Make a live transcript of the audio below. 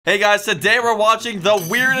Hey guys, today we're watching the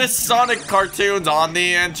weirdest Sonic cartoons on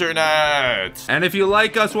the internet. And if you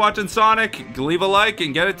like us watching Sonic, leave a like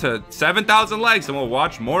and get it to 7,000 likes and we'll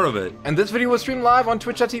watch more of it. And this video was streamed live on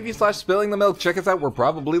twitch.tv/spillingthemilk. Check us out, we're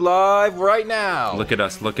probably live right now. Look at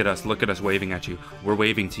us, look at us, look at us waving at you. We're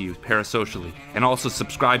waving to you parasocially. And also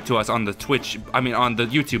subscribe to us on the on the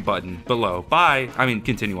YouTube button below. Bye.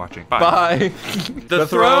 Continue watching. Bye. Bye. The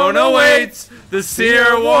throne awaits, the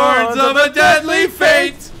seer warns of a deadly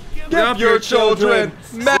fate. Give up your children,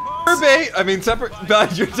 masturbate.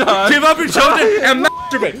 Bide your time. Give up your children and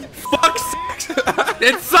masturbate. Fuck sex.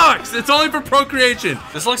 It sucks. It's only for procreation.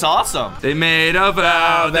 This looks awesome. They made a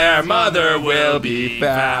vow their mother will be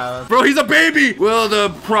found. Bro, he's a baby. Will the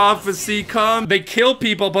prophecy come? They kill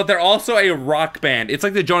people, but they're also a rock band. It's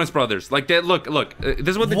like the Jonas Brothers. Like they look. This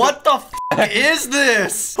is what they What the f is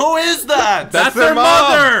this? Who is that? That's their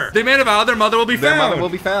mother. They made a vow their mother will be found. Their mother will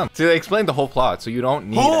be found. See, they explained the whole plot, so you don't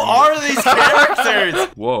need. Who are these characters?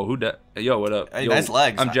 Whoa, who that? Yo, what up? Hey, Yo, nice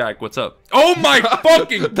legs. I'm Jack. What's up? Oh my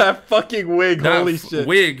fucking that fucking wig. Holy shit.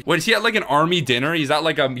 Wig. What is he at, like an army dinner? He's at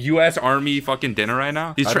like a U.S. Army fucking dinner right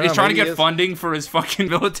now. He's trying to get funding for his fucking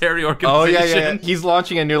military organization. Oh yeah. He's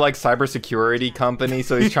launching a new like cybersecurity company,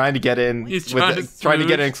 so he's trying to get in. He's trying to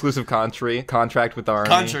get an exclusive contract with the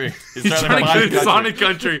army. He's trying to get Sonic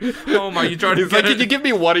country. Oh my, you trying to? He's like, can you give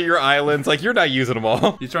me one of your islands? Like, you're not using them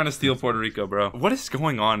all. He's trying to steal Puerto Rico, bro. What is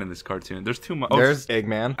going on in this cartoon? There's too much. Oh, there's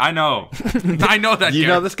Eggman. I know. I know that. You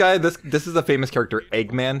know this guy? This is a famous character,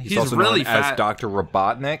 Eggman. He's also really known fat. as Dr.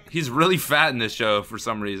 Robotnik. He's really fat in this show for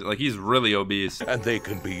some reason. Like, he's really obese. And they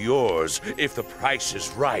can be yours if the price is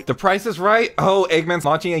right. The Price is Right? Oh, Eggman's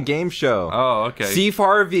launching a game show. Oh, okay. Steve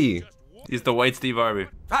Harvey. He's the white Steve Harvey.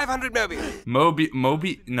 500 Moby.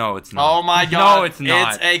 Moby? No, it's not. Oh my god. No, it's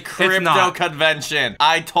not. It's a crypto convention.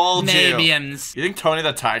 I told you. Morbiums. You think Tony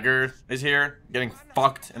the Tiger is here? Getting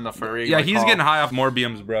fucked in the furry? Yeah, he's getting high off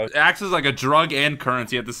Morbiums, bro. It acts as like a drug and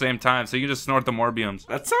currency at the same time, so you can just snort the Morbiums.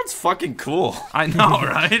 That sounds fucking cool. I know,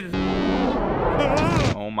 right?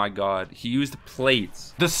 Oh my god, he used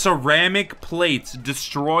plates. The ceramic plates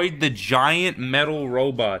destroyed the giant metal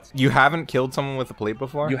robots. You haven't killed someone with a plate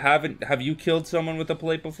before? You haven't? Have you killed someone with a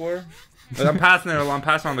plate before? I'm passing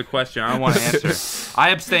on the question. I don't want to answer.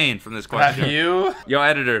 I abstain from this question. Have you? Yo,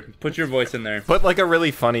 editor, put your voice in there. Put like a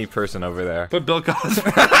really funny person over there. Put Bill Cosby.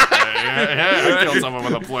 I killed someone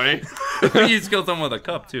with a plate. He's killed someone with a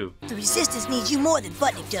cup, too. The Resistance needs you more than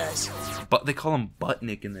Butnik does. But they call him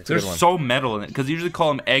Robotnik in this. There's so metal in it. Because they usually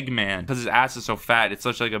call him Eggman. Because his ass is so fat. It's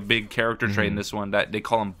such like a big character trait in this one that they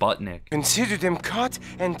call him Robotnik. Consider them cut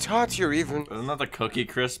and taught you even. Isn't that the Cookie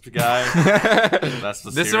Crisp guy? That's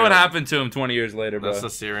the This is what happened to him 20 years later, bro. That's the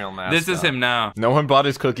cereal mascot. This is him now. No one bought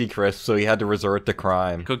his Cookie Crisp, so he had to resort to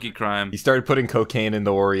crime. Cookie crime. He started putting cocaine in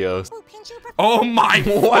the Oreos. Oh my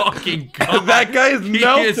fucking god. That guy is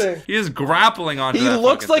melting. He is grappling onto He that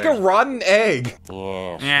looks like thing. a rotten egg.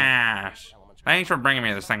 Yes. Thanks for bringing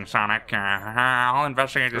me this thing, Sonic. I'll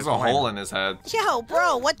investigate this. There's a hole in his head. Yo,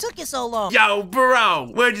 bro, what took you so long? Yo, bro,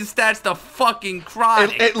 where'd you stash the fucking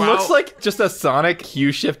crime? It looks like just a Sonic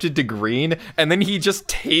hue shifted to green, and then he just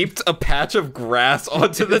taped a patch of grass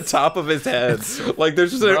onto the top of his head. Like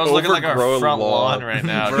there's just an looking like our overgrown front lawn lawn right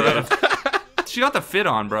now, dude. She got the fit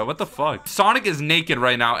on, bro. What the fuck? Sonic is naked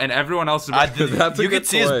right now, and everyone else is. You could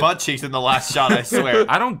see his butt cheeks in the last shot, I swear.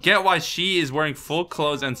 I don't get why she is wearing full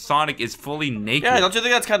clothes and Sonic is fully naked. Yeah, don't you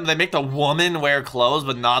think that's kind of, they make the woman wear clothes,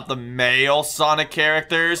 but not the male Sonic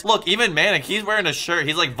characters? Look, even Manic, he's wearing a shirt.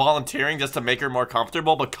 He's like volunteering just to make her more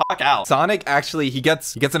comfortable, but cock out. Sonic actually, he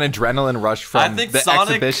gets an adrenaline rush from the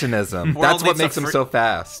exhibitionism. That's what makes him so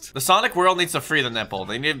fast. The Sonic world needs to free the nipple.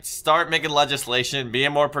 They need to start making legislation,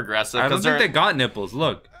 being more progressive. I don't think they got nipples.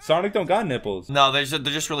 Look, Sonic don't got nipples. No, they're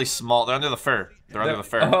just really small. They're under the fur. They're under the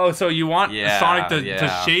fur. Oh, so you want Sonic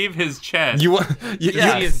to shave his chest? You want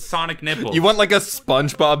his Sonic nipples. You want like a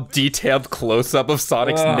SpongeBob detailed close-up of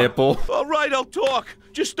Sonic's nipple? All right, I'll talk.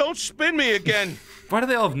 Just don't spin me again. Why do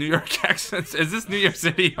they all have New York accents? Is this New York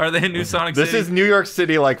City? Are they in New Sonic City? This is New York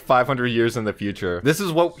City like 500 years in the future. This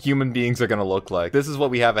is what human beings are gonna look like. This is what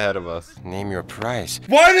we have ahead of us. Name your price.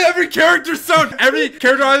 Why did every character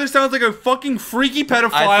either sounds like a fucking freaky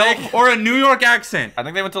pedophile or a New York accent? I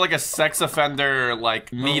think they went to like a sex offender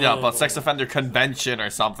like meetup, a sex offender convention or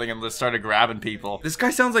something, and just started grabbing people. This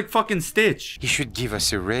guy sounds like fucking Stitch. You should give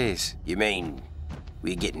us a raise. You mean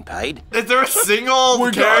we getting paid? Is there a single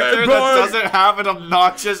character that doesn't have an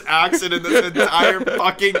obnoxious accent in this entire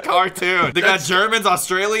fucking cartoon? They got Germans,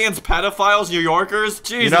 Australians, pedophiles, New Yorkers.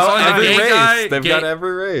 Jesus, you know, every gay race. Guy, They've got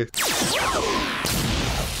every race.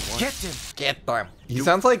 Get them. Get them. He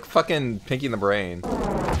sounds like fucking Pinky in the Brain.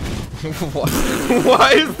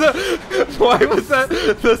 Why was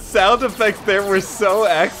that? The sound effects there were so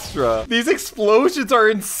extra. These explosions are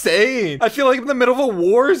insane. I feel like I'm in the middle of a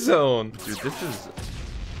war zone. Dude, this is...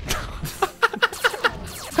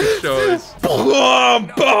 Shows.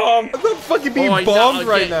 Bomb! I'm fucking being bombed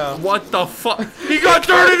right now. What the fuck? He got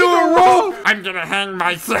turned into a rope! I'm gonna hang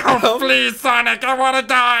myself. Please, Sonic, I wanna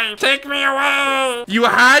die. Take me away. You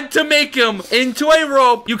had to make him into a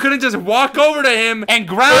rope. You couldn't just walk over to him and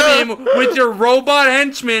grab him with your robot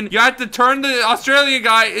henchman. You had to turn the Australian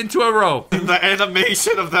guy into a rope. The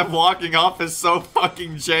animation of them walking off is so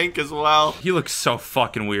fucking jank as well. He looks so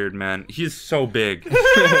fucking weird, man. He's so big.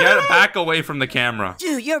 Get back away from the camera.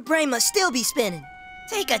 Dude, your brain must still be spinning.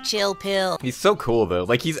 Take a chill pill. He's so cool though.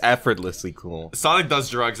 Like he's effortlessly cool. Sonic does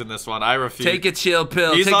drugs in this one. I refuse. Take a chill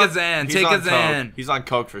pill. Take a Xan. Take a Xan. He's on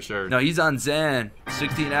coke for sure. No, he's on Xan.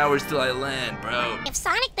 16 hours till I land, bro. If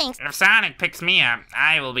Sonic picks me up,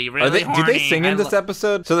 I will be really horny. Do they sing in this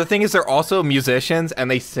episode? So the thing is, they're also musicians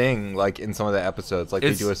and they sing like in some of the episodes. Like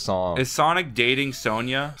they do a song. Is Sonic dating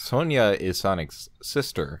Sonia? Sonia is Sonic's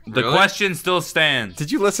sister. The question still stands.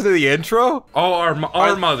 Did you listen to the intro? Oh,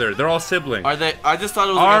 our mother. They're all siblings. Are they? I just thought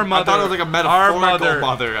it was our like mother. I thought it was like a metaphorical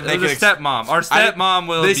mother. It was a stepmom. Our stepmom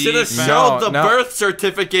will They be... should have showed the birth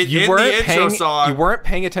certificate in the intro song. You weren't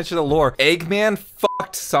paying attention to the lore. Eggman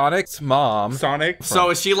fucked Sonic's mom.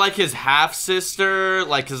 So is she like his half sister?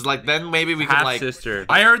 Like, cause like then maybe we can like sister.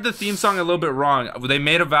 I heard the theme song a little bit wrong. They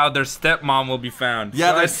made a vow their stepmom will be found.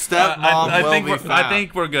 Yeah, their stepmom will be found. I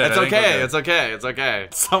think we're good. It's okay. It's okay. It's okay.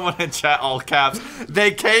 Someone in chat, all caps.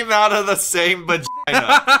 They came out of the same vagina.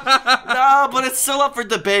 No, but it's still up for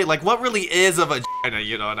debate. Like, what really is a vagina?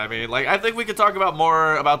 You know what I mean? Like, I think we could talk about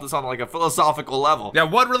more about this on like a philosophical level. Yeah,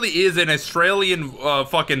 what really is an Australian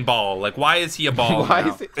fucking ball? Like, why is he a ball?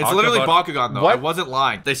 It's literally Bakugan though. I wasn't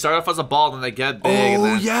lying. They start off as a ball, then they get big. Oh, and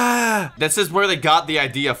then yeah. This is where they got the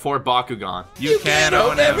idea for Bakugan. You can't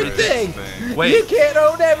own everything. Wait. You can't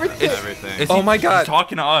own everything. Oh my god. He's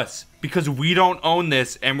talking to us. Because we don't own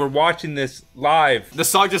this and we're watching this live. The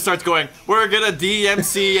song just starts going, we're gonna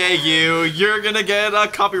DMCA you, you're gonna get a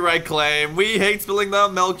copyright claim, we hate spilling the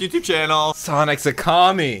milk YouTube channel. Sonic's a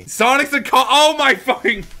commie. Oh my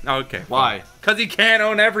fucking... Okay. Why? Because he can't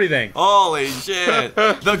own everything. Holy shit.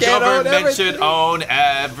 The government should own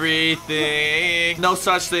everything. No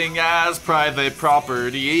such thing as private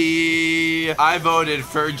property. I voted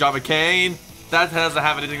for John McCain. That doesn't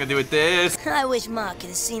have anything to do with this. I wish Ma could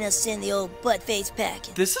have seen us send the old butt face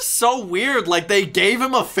packing. This is so weird. Like, they gave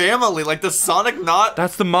him a family. Like, the Sonic not...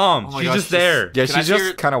 That's the mom. Oh she's gosh, just there. Yeah, she's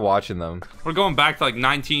just kind of watching them. We're going back to like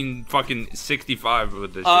 1965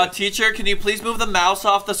 with this shit. Teacher, can you please move the mouse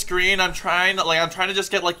off the screen? I'm trying to just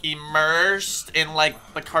get like immersed in like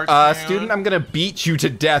the cartoon. Student, I'm gonna beat you to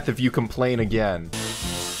death if you complain again.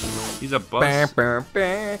 He's a bus.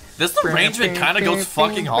 This arrangement kind of goes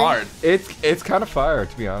fucking hard. It's kind of fire,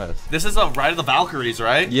 to be honest. This is a Ride of the Valkyries,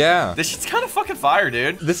 right? Yeah. This shit's kind of fucking fire,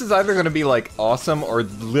 dude. This is either gonna be like awesome or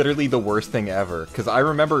literally the worst thing ever. Because I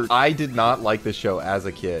remember I did not like this show as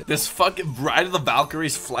a kid. This fucking Ride of the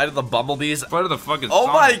Valkyries, Flight of the Bumblebees. Flight of the fucking Oh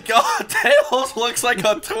my god, Tails looks like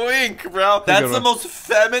a twink, bro. That's the most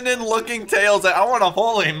feminine looking Tails. I want a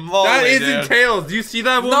holy moly, That isn't Tails. Do you see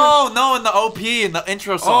that woman? No, in the OP, in the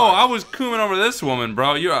intro song. Oh, I was cooming over this woman,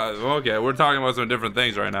 bro. You okay? We're talking about some different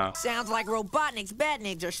things right now. Sounds like Robotnik's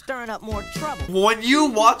batnigs are stirring up more trouble. When you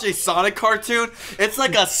watch a Sonic cartoon, it's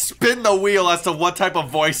like a spin the wheel as to what type of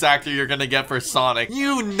voice actor you're gonna get for Sonic.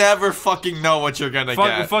 You never fucking know what you're gonna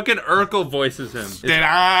get. Fucking Urkel voices him.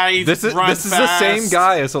 This is the same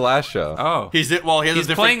guy as the last show. Oh, he's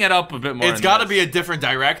playing it up a bit more. It's got to be a different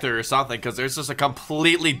director or something, because there's just a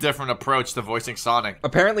completely different approach to voicing Sonic.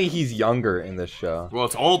 Apparently, he's younger in this show. Well,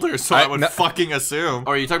 it's older, so I would fucking assume.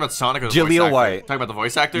 Or are you talking about Sonic or the voice Jaleel actor? White. Talking about the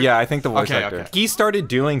voice actor? Yeah, I think the voice actor. Okay. He started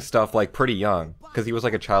doing stuff like pretty young because he was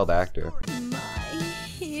like a child actor.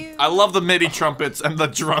 I love the MIDI trumpets and the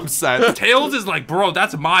drum set. Tails is like, bro,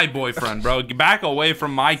 that's my boyfriend, bro. Get back away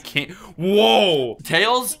from my king. Whoa.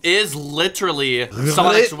 Tails is literally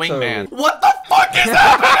Sonic's wingman. What the fuck is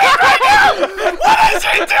happening right now? What is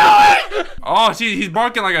he doing? Oh, he's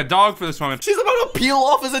barking like a dog for this woman. She's about to peel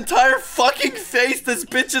off his entire fucking face. This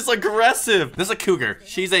bitch is aggressive. This is a cougar.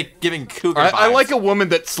 She's giving cougar vibes. I like a woman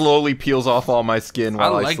that slowly peels off all my skin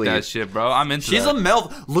while I like sleep. that shit, bro. I'm into She's that. a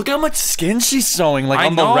MILF. Look how much skin she's showing, like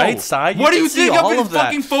on the right side. What do you see think I've all been of that.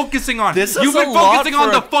 fucking focusing on? This is You've been a lot focusing on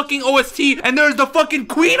for the fucking OST, and there's the fucking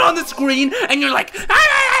queen on the screen, and you're like,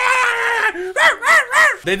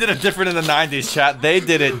 They did it different in the 90s, chat. They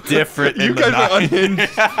did it different in the 90s. You guys are unhinged.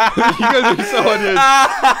 You guys are so unhinged.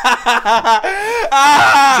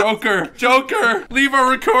 Joker, leave our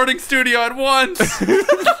recording studio at once.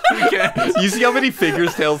 You see how many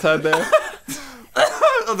fingers Tails had there?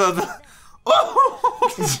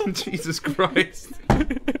 Jesus Christ.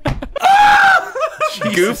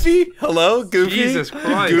 Goofy? Hello, Goofy? Jesus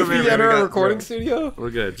Christ. Goofy enter a recording studio? We're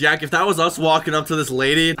good. Jack, if that was us walking up to this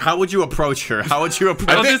lady, how would you approach her? How would you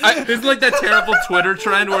approach Oh, this is like that terrible Twitter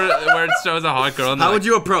trend where it shows a hot girl. And How would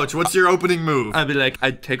you approach? What's your opening move? I'd be like,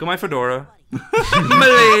 I'd take off my fedora. My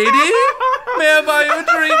lady, may I buy you a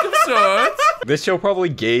drink of sorts? This show probably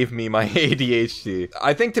gave me my ADHD.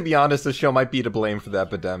 I think, to be honest, this show might be to blame for the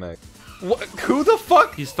epidemic. What? Who the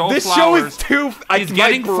fuck? He stole this flowers. show is too. He's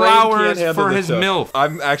getting flowers for his MILF.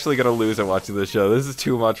 I'm actually gonna lose at watching this show. This is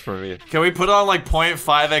too much for me. Can we put on like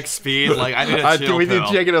 0.5x speed? Like I need a chill we need pill.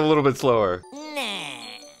 to take it a little bit slower. Nah.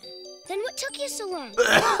 Then what took you so long?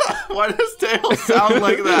 Why does Tails sound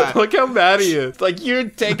like that? Look how mad he is. Like, you're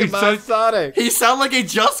taking my Sonic. He sound like he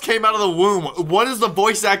just came out of the womb. What is the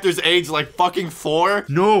voice actor's age? Like fucking 4?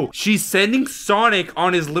 No, she's sending Sonic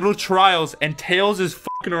on his little trials, and Tails is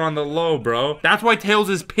fucking her on the low, bro. That's why Tails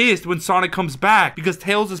is pissed when Sonic comes back, because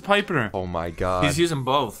Tails is piping her. Oh my god. He's using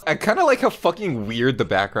both. I kind of like how fucking weird the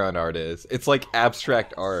background art is. It's like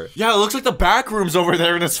abstract art. Yeah, it looks like the back room's over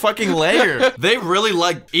there in its fucking lair. They really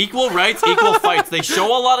like equal rights, equal fights. They show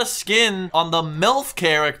a lot of skin on the MILF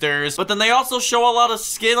characters, but then they also show a lot of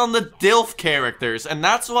skin on the DILF characters. And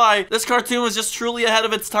that's why this cartoon was just truly ahead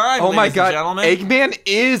of its time, Oh my ladies god, and gentlemen. Eggman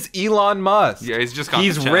is Elon Musk. Yeah, he's just got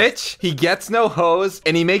He's the chest. rich, he gets no hose,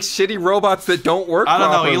 and he makes shitty robots that don't work I don't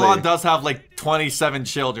properly. know, Elon does have like 27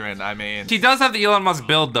 children, I mean. He does have the Elon Musk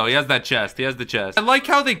build, though. He has that chest. He has the chest. I like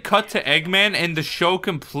how they cut to Eggman and the show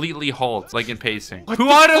completely halts, like in pacing. Who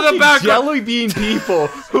are the Fucking background? jelly bean people?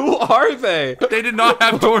 Who are they? They did not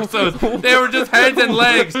have torsos. They were just heads and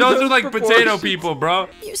legs. Those are like potato Proportions. people, bro.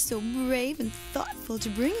 You're so brave and thoughtful to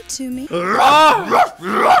bring it to me.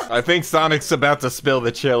 I think Sonic's about to spill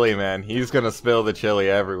the chili, man. He's gonna spill the chili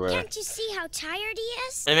everywhere. Can't you see how tired he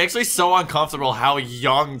is? It makes me so uncomfortable how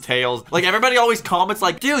young Tails. Like everybody always comments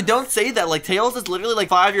like, dude, don't say that. Like Tails is literally like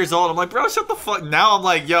 5 years old. I'm like, bro, shut the fuck. Now I'm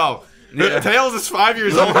like, yo, Tails is 5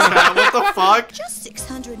 years old, man. What the fuck? Just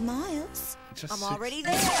 600 miles. I'm already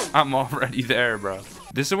there. I'm already there, bro.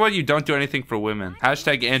 This is why you don't do anything for women.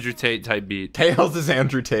 Hashtag Andrew Tate type beat. Tails is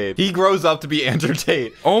Andrew Tate. He grows up to be Andrew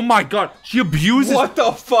Tate. Oh my god, she abuses. What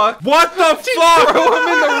the fuck? What the fuck? Throw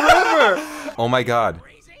him in the river. Oh my god.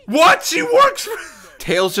 What? She works for.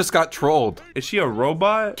 Tails just got trolled. Is she a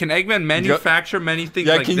robot? Can Eggman manufacture many things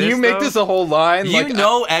Yeah, like this, can you make though? this a whole line? You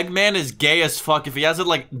know Eggman is gay as fuck if he hasn't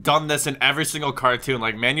like done this in every single cartoon.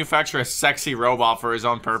 Like manufacture a sexy robot for his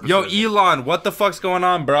own purposes. Yo, Elon, what the fuck's going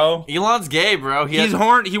on, bro? Elon's gay, bro. He's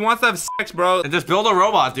horny. He wants to have sex, bro. And just build a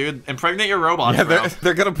robot, dude. Impregnate your robots, Yeah, bro.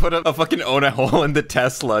 they're gonna put a fucking Ona hole in the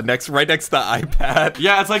Tesla right next to the iPad.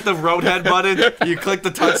 Yeah, it's like the Roadhead button. You click the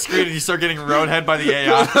touchscreen and you start getting Roadhead by the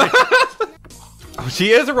AI. Oh,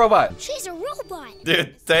 she is a robot. She's a robot.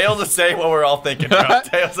 Dude, Tails is saying what we're all thinking, bro.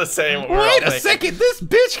 Tails is saying what we're all Wait thinking. a second, this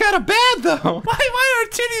bitch got a bad though. Why are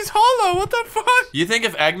titties hollow? What the fuck? You think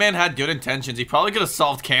if Eggman had good intentions, he probably could have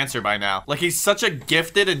solved cancer by now. Like, he's such a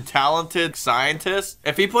gifted and talented scientist.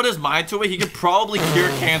 If he put his mind to it, he could probably cure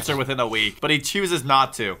cancer within a week. But he chooses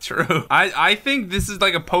not to. True. I think this is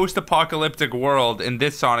like a post-apocalyptic world in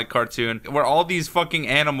this Sonic cartoon where all these fucking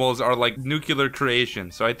animals are like nuclear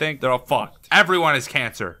creations. So I think they're all fucked. Everyone has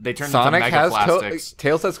cancer. They turn Sonic into has megaplastics.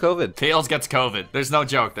 Tails has COVID. Tails gets COVID. There's no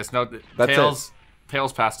joke. There's no... That's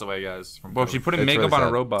Tails passed away, guys. From Well, COVID. she putting It's makeup really on a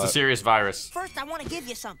sad. robot. It's a serious virus. First, I want to give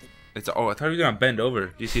you something. Oh, I thought he was gonna bend over.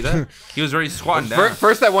 Do you see that? He was already squatting down.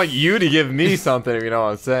 First, I want you to give me something, if you know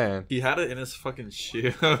what I'm saying. He had it in his fucking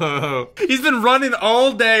shoe. He's been running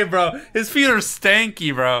all day, bro. His feet are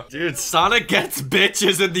stanky, bro. Dude, Sonic gets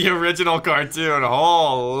bitches in the original cartoon.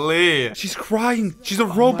 Holy. She's crying. She's a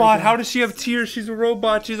robot. How does she have tears? She's a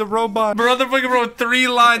robot. She's a robot. Brother fucking wrote 3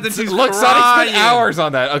 lines and she's Look, crying. Sonic spent hours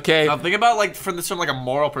on that, okay? Now think about like from like a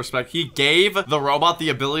moral perspective. He gave the robot the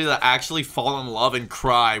ability to actually fall in love and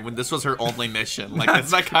cry when this was her only mission. Like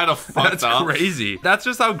isn't that kind of fucked That's up? crazy. That's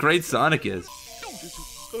just how great Sonic is.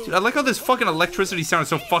 Dude, I like how this fucking electricity sounds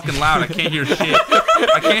so fucking loud. I can't hear shit.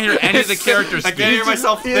 I can't hear any of the characters I speak. can't hear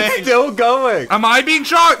myself It's think. still going. Am I being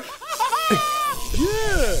shocked?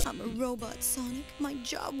 I'm a robot, Sonic. My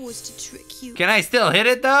job was to trick you. Can I still hit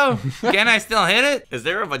it though? Can I still hit it? Is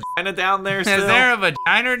there a vagina down there still? Is there a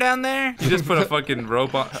vagina down there? You just put a fucking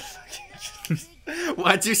robot.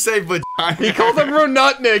 Why'd you say vagina He called him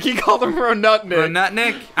Robotnik. He called him Robotnik.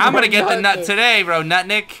 Robotnik? I'm gonna get the nut today,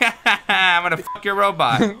 Robotnik. I'm gonna fuck your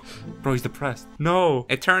robot. Bro, he's depressed. No.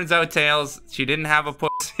 It turns out, Tails, she didn't have a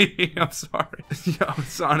pussy. I'm sorry. Yo,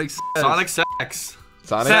 Sonic says. Sonic sex.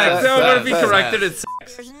 Sonic Sex. No, says- to be corrected, it's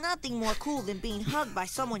sex. There's nothing more cool than being hugged by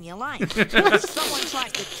someone you like. If someone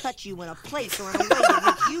tries to touch you in a place or in a way that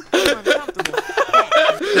makes you feel uncomfortable.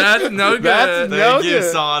 That's no good. That's no Thank you,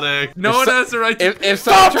 good. Sonic. No one has the right to. If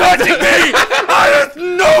stop touching me! That's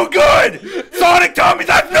no good! Sonic told me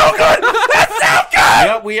that's no good! That's no good!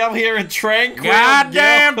 Yep, we out here in tranquil.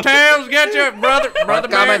 Goddamn, Tails, get your brother Coming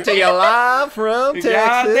bear. to you live from Texas.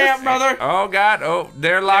 Goddamn, brother. Oh, God. Oh,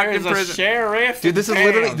 they're locked There's in a prison. sheriff. Dude, this is Damn.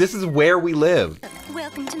 literally, this is where we live.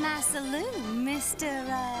 Welcome to my saloon, Mr.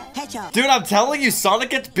 Hedgehog. Dude, I'm telling you, Sonic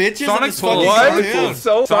gets bitches Sonic in this pulls. fucking What?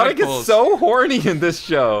 cartoon. Sonic is pulls. so horny in this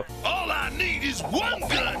show. All I need is one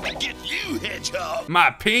gun to get you, Hedgehog. My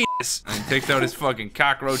penis. And takes out his fucking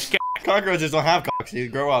cockroach. Cockroaches don't have cocks. You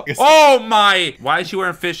grow up. Oh my! Why is she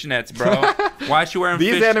wearing fishnets, bro? Why is she wearing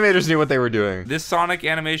These fish? animators knew what they were doing. This Sonic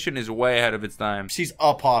animation is way ahead of its time. She's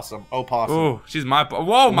a possum. Oh, possum. Ooh, she's my.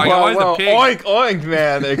 Whoa, my God! Why is the pig? Oink, oink,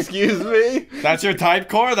 man. Excuse me. That's your type,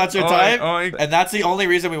 Core? That's your Oink, type? oink. And that's the only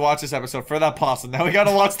reason we watch this episode, for that possum. Now we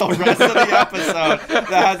gotta watch the rest of the episode. That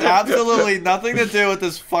has absolutely nothing to do with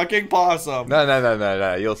this fucking possum.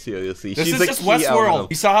 No. You'll see. You'll see. This She's is the just key element Westworld. of-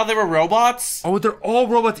 You saw how they were robots? Oh, they're all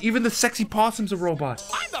robots. Even the sexy possum's a robot.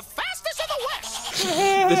 I'm the fastest in the West.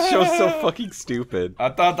 This show's so fucking stupid. I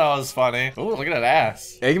thought that was funny. Ooh, look at that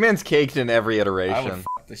ass. Eggman's caked in every I would iteration.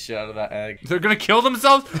 fuck the shit out of that egg. They're gonna kill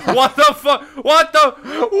themselves? What the fuck? What the?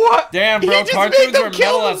 What? Damn, He bro, just made cartoons them were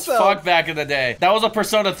kill metal as themselves. fuck back in the day. That was a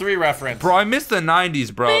Persona 3 reference. Bro, I miss the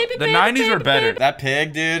 90s, bro. The 90s were better. That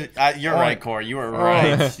pig, dude. You're right, Core. You were Oh.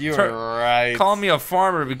 right. You Tur- were right. Call me a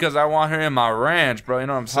farmer because I want her in my ranch, bro. You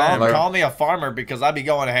know what I'm saying? Like- Call me a farmer because I be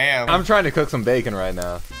going ham. I'm trying to cook some bacon right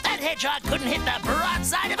now. That hedgehog couldn't hit the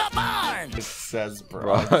broadside of a barn. It says Bro,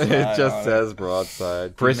 broadside it just on says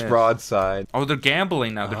broadside. Chris Broadside. Oh, they're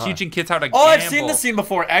gambling now. They're teaching kids how to Oh, gamble. I've seen this scene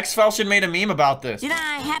before. X-Felsion made a meme about this. Did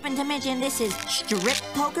I happen to mention this is strip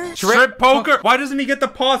poker? Strip poker? Why doesn't he get the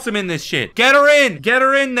possum in this shit? Get her in! Get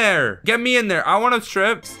her in there! Get me in there. I want to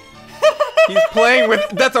strip. He's playing with.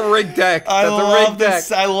 That's a rigged deck. I That's a love rigged deck.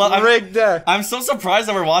 this. I love rigged deck. I'm so surprised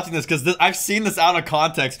that we're watching this because I've seen this out of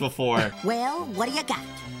context before. Well, what do you got?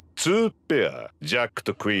 2 ペア、ジャック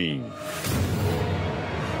とクイーン。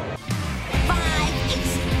 5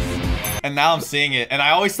 aces. And now I'm seeing it. And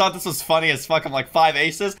I always thought this was funny as fuck. I'm like, 5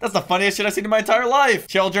 aces? That's the funniest shit I've seen in my entire life.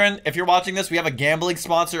 Children, if you're watching this, we have a gambling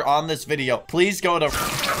sponsor on this video. Please go to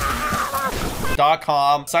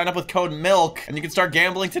 .com, sign up with code MILK, and you can start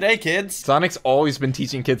gambling today, kids. Sonic's always been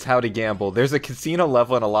teaching kids how to gamble. There's a casino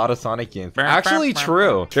level in a lot of Sonic games. Actually,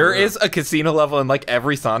 true. There is a casino level in like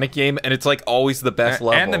every Sonic game, and it's like always the best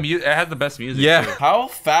level. And it has the best music. Yeah. too. How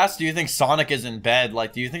fast do you think Sonic is in bed?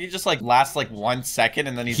 Like, do you think he just like lasts like 1 second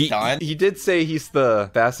and then he's done? He did say he's the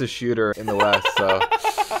fastest shooter in the West, so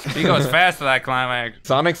He goes fast to that climax.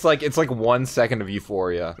 Sonic's like, it's like 1 second of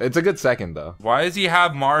euphoria. It's a good second though. Why does he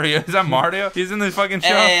have Mario? Is that Mario? He's in the fucking show.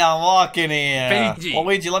 Hey, I'm walking here. Luigi.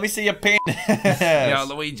 Luigi, let me see your penis. Yeah,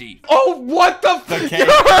 Luigi. Oh, what the The f- cake.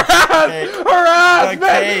 Her ass! Cake. Her ass, The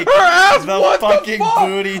man! cake. Her ass! The What fucking the fuck?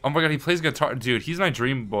 booty. Oh my God, he plays guitar. Dude, he's my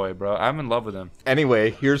dream boy, bro. I'm in love with him.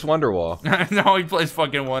 Anyway, here's Wonderwall. No, he plays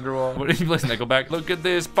fucking Wonderwall. What, he plays Nickelback. Look at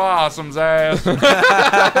this possum's ass.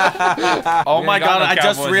 Oh my got god, no I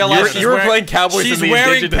just Cowboys. realized You were playing Cowboys she's and the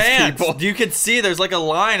wearing indigenous pants. people. You can see there's like a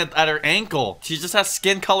line at her ankle. She just has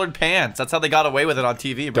skin-colored pants. That's how they got away with it on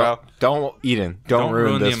TV, bro. Don't Eden. Don't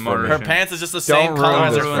ruin the this for me. Her immersion. pants is just the Don't same color ruin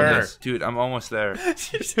as her this fur. for me. Dude, I'm almost there.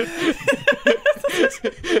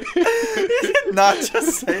 Not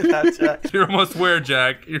just say that, Jack. You're almost where,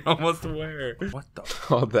 Jack? You're almost where? What the?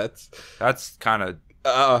 Oh, That's kind of.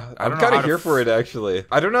 I'm don't know kind how of to here for it, actually.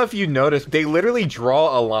 I don't know if you noticed, they literally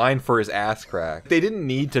draw a line for his ass crack. They didn't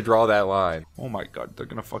need to draw that line. Oh my God, they're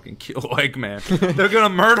gonna fucking kill Eggman. They're gonna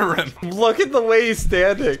murder him. Look at the way he's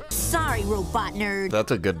standing. Sorry, robot nerd.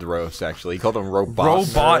 That's a good roast, actually. He called him robot.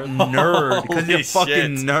 Robot nerd. Because Holy he's a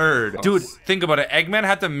fucking shit. nerd. Dude, think about it. Eggman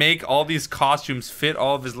had to make all these costumes fit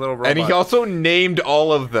all of his little robots. And he also named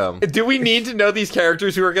all of them. Do we need to know these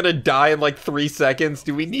characters who are gonna die in like 3 seconds?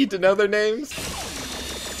 Do we need to know their names?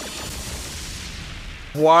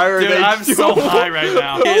 Why are Dude, they I'm so high right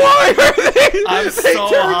now. Why are they? I'm they so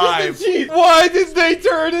turned high. into cheese. Why did they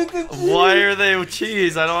turn into cheese? Why are they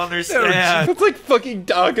cheese? I don't understand. It's like fucking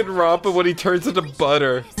Danganronpa when he turns into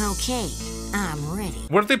butter. Okay, I'm ready. ready.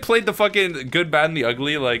 What if they played the fucking good, bad, and the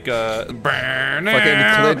ugly, like, Fucking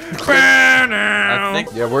Clint. I think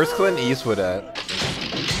Yeah, where's Clint Eastwood at?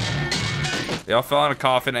 They all fell in a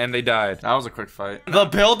coffin and they died. that was a quick fight. The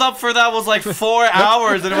build-up for that was like 4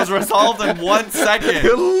 hours, and it was resolved in 1 second.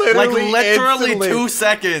 Literally instantly. 2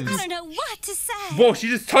 seconds. I don't know what to say. Whoa, she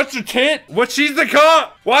just touched her tit? What, she's the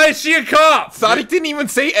cop? Why is she a cop? Sonic didn't even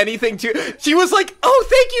say anything to. She was like, "Oh,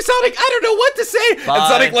 thank you, Sonic. I don't know what to say." Bye. And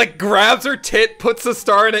Sonic like grabs her tit, puts the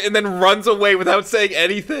star in it, and then runs away without saying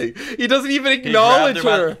anything. He doesn't even acknowledge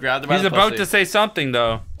her. Grabbed her by He's the about pussy. to say something,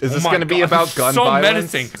 though. Is this my gonna be God, about this is gun so violence?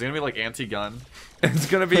 menacing. It's gonna be like anti-gun. It's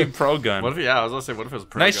gonna be pro-gun. What if? Yeah, I was gonna say, what if it was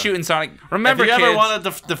pro-gun? Nice shooting, Sonic. Remember, If you kids. ever want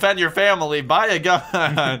to defend your family, buy a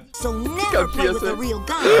gun. So never play with a real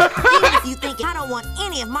gun. Even if you think I don't want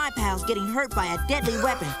any of my pals getting hurt by a deadly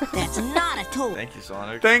weapon. That's not a toy. Thank you,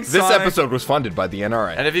 Sonic. Thanks, This Sonic. episode was funded by the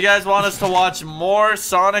NRA. And if you guys want us to watch more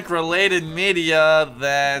Sonic-related media,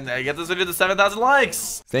 then get this video to 7,000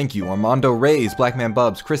 likes. Thank you, Armando Reyes, Blackman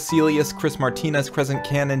Bubs, Chris Celius, Chris Martinez, Crescent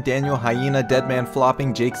Cannon, Daniel Hyena, Deadman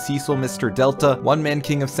Flopping, Jake Cecil, Mr. Delta, One Man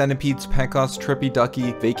King of Centipedes, Pekos, Trippy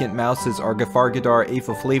Ducky, Vacant Mouses, Argafargadar,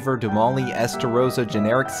 Afa Flavor, Dumali, Estarosa,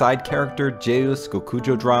 Generic Side Character, Jeus,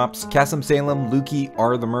 Gokujo Drops, Kasim Salem, Lukey,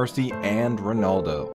 R. The Mercy, and Ronaldo.